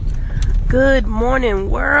Good morning,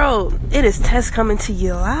 world. It is Tess coming to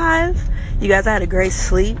you live. You guys, I had a great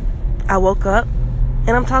sleep. I woke up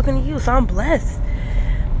and I'm talking to you, so I'm blessed.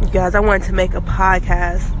 You guys, I wanted to make a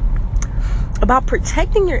podcast about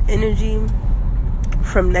protecting your energy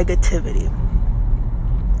from negativity.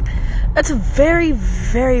 That's a very,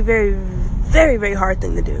 very, very, very, very hard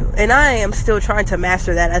thing to do. And I am still trying to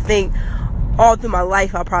master that. I think all through my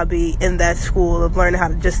life I'll probably be in that school of learning how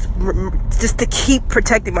to just to keep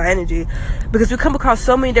protecting my energy, because we come across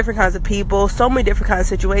so many different kinds of people, so many different kinds of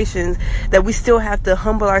situations, that we still have to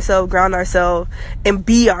humble ourselves, ground ourselves, and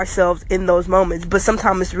be ourselves in those moments. But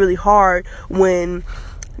sometimes it's really hard when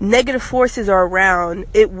negative forces are around.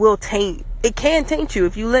 It can taint you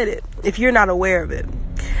if you let it, if you're not aware of it.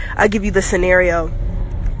 I'll give you the scenario.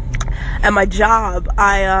 At my job,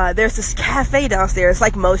 there's this cafe downstairs.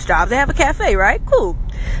 Like most jobs, they have a cafe, right? Cool.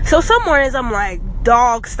 So some mornings I'm like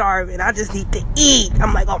dog starving. I just need to eat.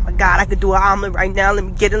 I'm like, oh my God, I could do an omelet right now. Let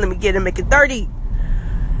me get it, make it 30.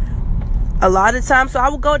 A lot of times, so I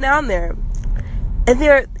will go down there. And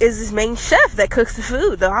there is this main chef that cooks the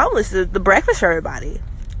food, the omelets, the breakfast for everybody.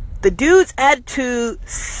 The dude's attitude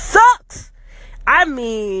sucks. I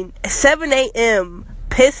mean, 7 a.m.,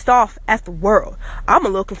 pissed off at the world. I'm a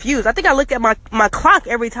little confused. I think I look at my clock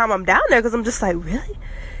every time I'm down there, because I'm just like, really?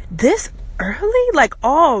 This early? Like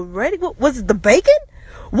already? What was it, the bacon?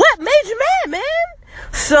 What made you mad, man?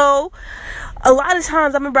 So a lot of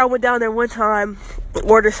times, I remember I went down there one time,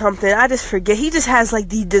 ordered something, I just forget. He just has like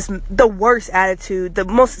the worst attitude, the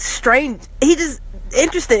most strange, he just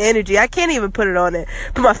interesting energy. I can't even put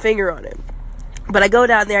my finger on it. But I go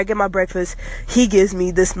down there, I get my breakfast. He gives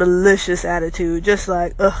me this malicious attitude, just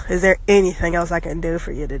like, is there anything else I can do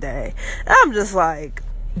for you today? And I'm just like,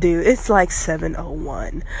 dude, it's like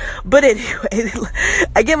 7:01. But anyway,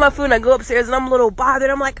 I get my food and I go upstairs and I'm a little bothered.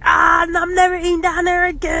 I'm like, I'm never eating down there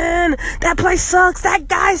again. That place sucks. That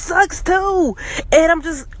guy sucks too. And I'm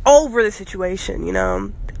just over the situation, you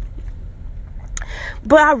know.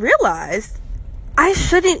 But I realized I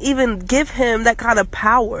shouldn't even give him that kind of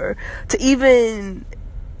power to even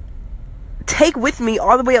take with me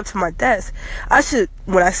all the way up to my desk. I should,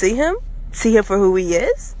 when I see him for who he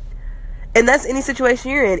is. And that's any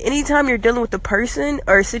situation you're in. Anytime you're dealing with a person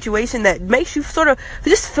or a situation that makes you sort of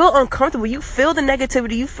just feel uncomfortable, you feel the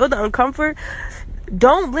negativity, you feel the uncomfort,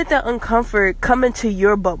 don't let that uncomfort come into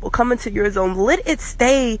your bubble, come into your zone. Let it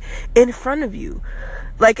stay in front of you.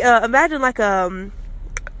 Like, imagine like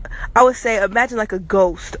imagine like a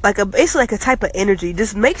ghost, basically like a type of energy.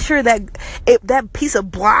 Just make sure that that piece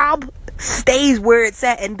of blob stays where it's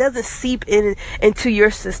at and doesn't seep into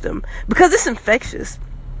your system, because it's infectious.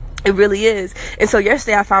 It really is. And so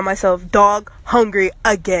yesterday I found myself dog hungry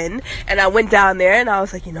again, and I went down there and I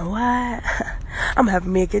was like, you know what? I'm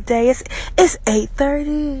having me a good day. It's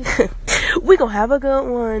 8:30. We gonna have a good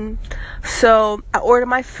one. So I ordered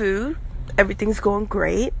my food. Everything's going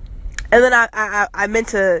great. And then I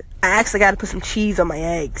actually got to put some cheese on my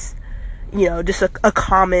eggs. You know, just a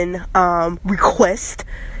common request.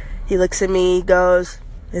 He looks at me, goes,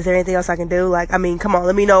 is there anything else I can do? Like, I mean, come on,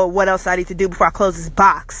 let me know what else I need to do before I close this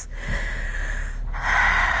box.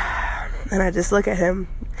 And I just look at him.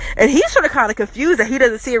 And he's sort of kind of confused that he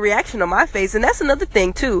doesn't see a reaction on my face. And that's another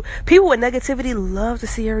thing, too. People with negativity love to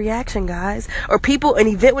see a reaction, guys. Or an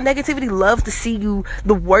event with negativity love to see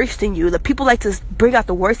the worst in you. The people like to bring out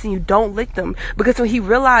the worst in you. Don't lick them. Because when he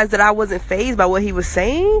realized that I wasn't fazed by what he was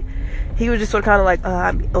saying, he was just sort of kind of like,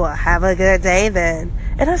 have a good day then.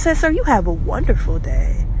 And I said, sir, you have a wonderful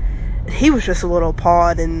day. And he was just a little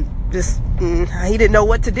appalled and just he didn't know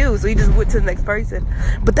what to do, so he just went to the next person.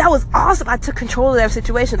 But that was awesome. I took control of that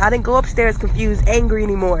situation. I didn't go upstairs confused, angry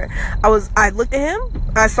anymore. I looked at him.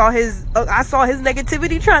 I saw his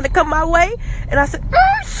negativity trying to come my way, and I said,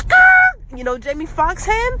 skirt, you know, Jamie Foxx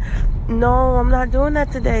hand. No, I'm not doing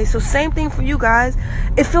that today. So same thing for you guys.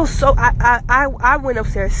 It feels so. I went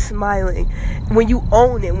upstairs smiling. When you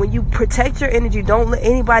own it, when you protect your energy, don't let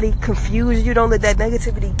anybody confuse you. Don't let that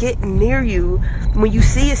negativity get near you. When you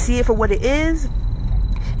see it for what it is.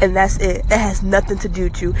 And that's it. It has nothing to do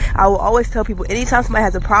with you. I will always tell people, anytime somebody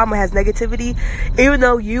has a problem or has negativity, even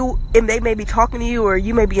though they may be talking to you or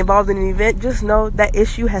you may be involved in an event, just know that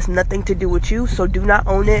issue has nothing to do with you. So do not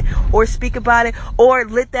own it or speak about it or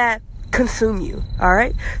let that consume you. All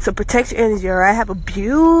right? So protect your energy. All right? Have a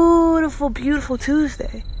beautiful, beautiful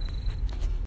Tuesday.